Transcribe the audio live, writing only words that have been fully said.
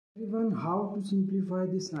Everyone, how to simplify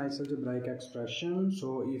this nice algebraic expression.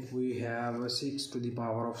 So if we have 6 to the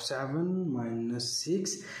power of 7 minus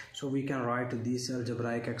 6, so we can write this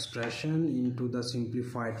algebraic expression into the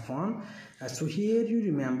simplified form. So here you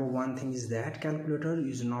remember one thing is that calculator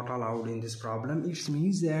is not allowed in this problem. It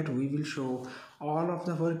means that we will show all of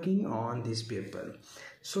the working on this paper.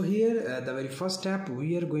 So here the very first step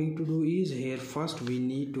we are going to do is, here first we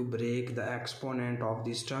need to break the exponent of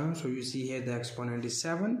this term. So you see here the exponent is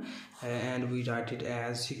 7 and we write it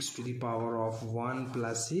as 6 to the power of 1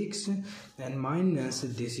 plus 6 and minus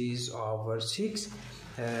this is our 6.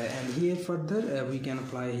 And here further we can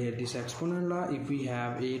apply here this exponent law. If we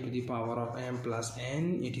have a to the power of m plus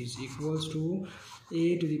n, it is equals to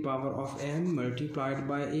a to the power of m multiplied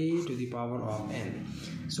by a to the power of n.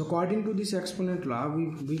 So according to this exponent law,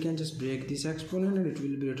 we can just break this exponent and it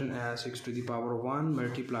will be written as 6 to the power of 1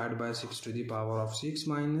 multiplied by 6 to the power of 6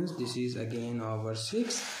 minus this is again our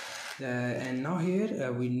 6. And now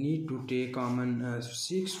here we need to take common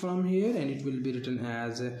 6 from here and it will be written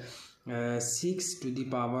as 6 to the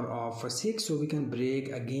power of 6. So we can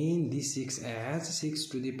break again this 6 as 6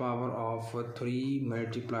 to the power of 3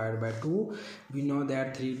 multiplied by 2. We know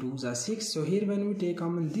that 3 2s are 6. So here when we take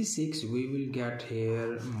common this 6, we will get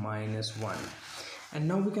here minus 1. And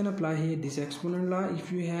now we can apply here this exponent law.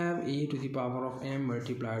 If you have a to the power of m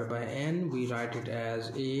multiplied by n, we write it as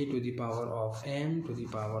a to the power of m to the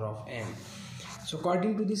power of n. So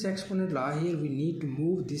according to this exponent law, here we need to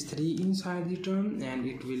move this 3 inside the term and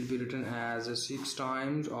it will be written as 6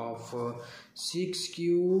 times of 6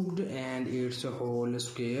 cubed and its a whole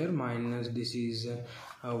square minus this is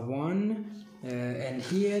 1. And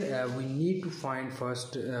here we need to find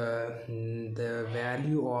first the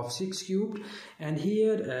value of 6 cubed, and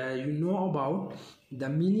here you know about the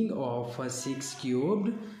meaning of 6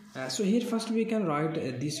 cubed. So here first we can write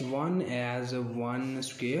this 1 as 1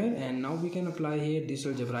 square, and now we can apply here this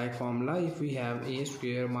algebraic formula. If we have a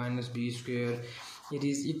square minus b square, it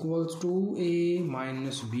is equals to a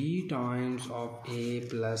minus b times of a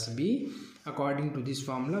plus b. According to this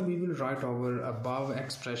formula, we will write our above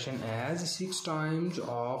expression as 6 times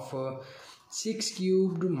of 6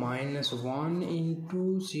 cubed minus 1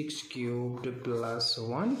 into 6 cubed plus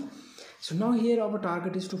 1. So now here our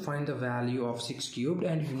target is to find the value of 6 cubed,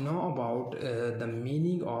 and you know about the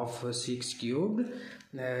meaning of 6 cubed,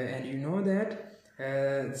 and you know that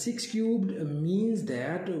 6 cubed means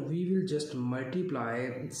that we will just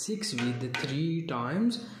multiply 6 with 3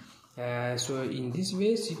 times. So in this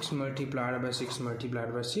way 6 multiplied by 6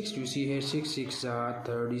 multiplied by 6, you see here 6 6 are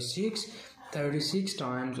 36. 36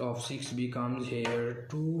 times of 6 becomes here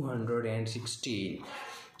 216.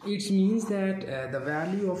 It means that the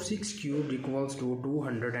value of 6 cubed equals to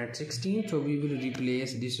 216. So we will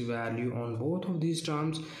replace this value on both of these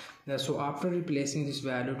terms. So after replacing this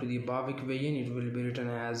value to the above equation, it will be written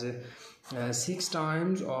as 6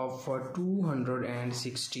 times of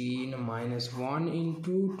 216 minus 1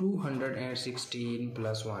 into 216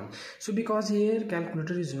 plus 1. So because here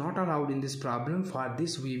calculator is not allowed in this problem, for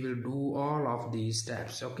this we will do all of these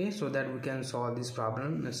steps, okay, so that we can solve this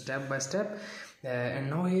problem step by step. And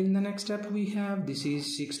now here in the next step we have, this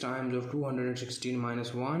is 6 times of 216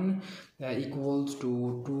 minus 1 equals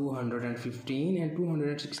to 215, and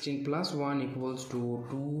 216 plus 1 equals to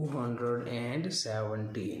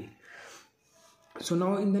 217. So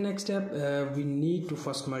now in the next step we need to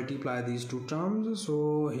first multiply these two terms.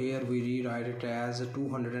 So here we rewrite it as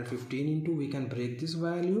 215 into, we can break this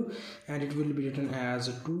value and it will be written as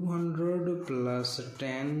 200 plus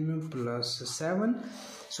 10 plus 7.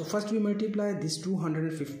 So first we multiply this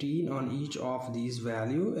 215 on each of these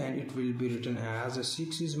value and it will be written as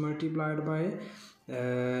 6 is multiplied by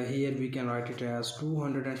here we can write it as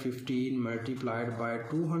 215 multiplied by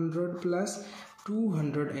 200 plus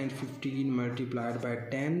 215 multiplied by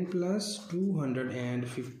 10 plus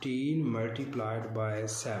 215 multiplied by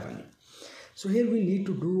 7. So here we need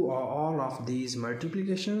to do all of these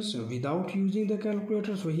multiplications without using the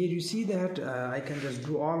calculator. So here you see that I can just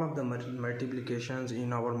do all of the multiplications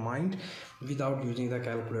in our mind without using the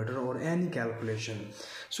calculator or any calculation.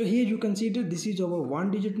 So here you consider this is our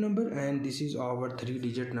 1-digit number and this is our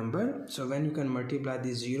 3-digit number. So when you can multiply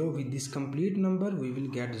this 0 with this complete number, we will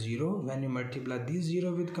get 0. When you multiply this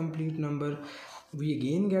 0 with complete number, we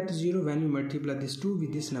again get 0. When you multiply this 2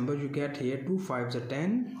 with this number, you get here 2 5s are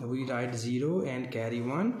 10. We write 0 and carry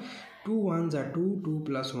 1. 2 1s are 2. 2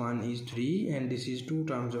 plus 1 is 3, and this is 2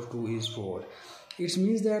 times of 2 is 4. It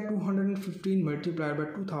means that 215 multiplied by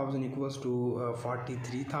 2000 equals to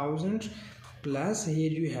 43,000. Plus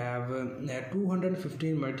here you have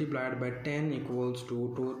 215 multiplied by 10 equals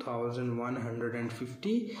to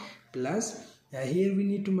 2150 plus Here we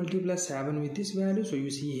need to multiply 7 with this value. So you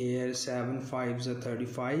see here 7 5s are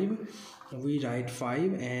 35. We write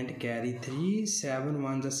 5 and carry 3. 7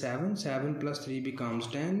 1s are 7. 7 plus 3 becomes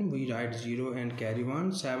 10. We write 0 and carry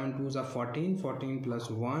 1. 7 2s are 14. 14 plus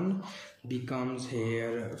 1 becomes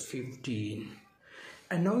here 15.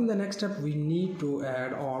 And now in the next step we need to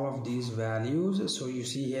add all of these values. So you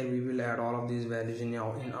see here we will add all of these values in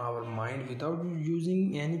our mind without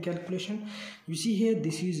using any calculation. You see here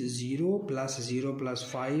this is 0 plus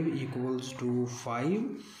 5 equals to 5.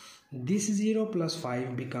 This 0 plus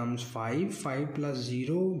 5 becomes 5. 5 plus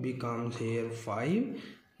 0 becomes here 5.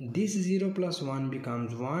 This 0 plus 1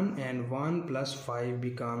 becomes 1, and 1 plus 5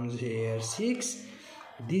 becomes here 6.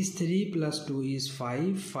 This 3 plus 2 is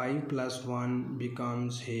 5. 5 plus 1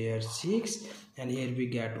 becomes here 6, and here we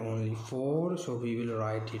get only 4, so we will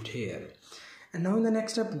write it here. And now in the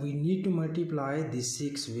next step we need to multiply this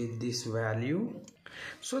 6 with this value,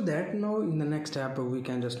 so that now in the next step we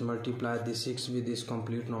can just multiply this 6 with this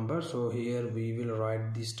complete number. So here we will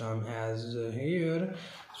write this term as here.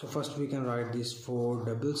 So first we can write this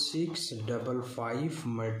 46655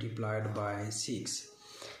 multiplied by 6.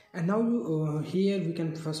 And now here we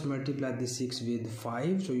can first multiply this 6 with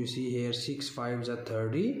 5. So you see here 6 5s are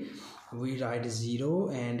 30. We write 0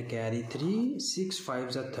 and carry 3. 6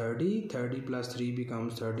 5s are 30. 30 plus 3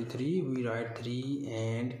 becomes 33. We write 3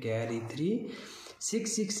 and carry 3.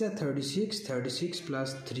 6 6 are 36. 36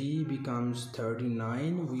 plus 3 becomes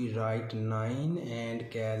 39. We write 9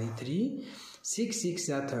 and carry 3. 6 6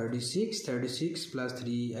 are 36. 36 plus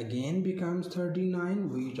 3 again becomes 39.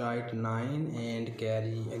 We write 9 and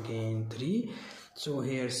carry again 3. So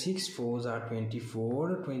here 6 4s are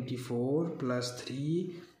 24. 24 plus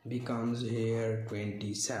 3 becomes here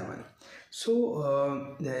 27.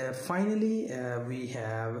 So finally we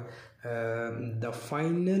have the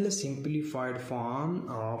final simplified form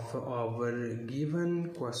of our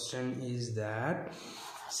given question is that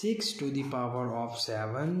 6 to the power of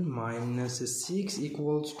 7 minus 6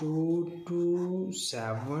 equals to 2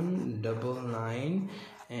 7 9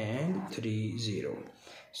 and 30.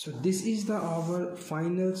 So this is our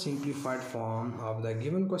final simplified form of the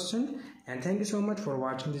given question. And thank you so much for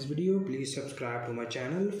watching this video. Please subscribe to my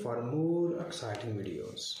channel for more exciting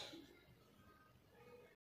videos.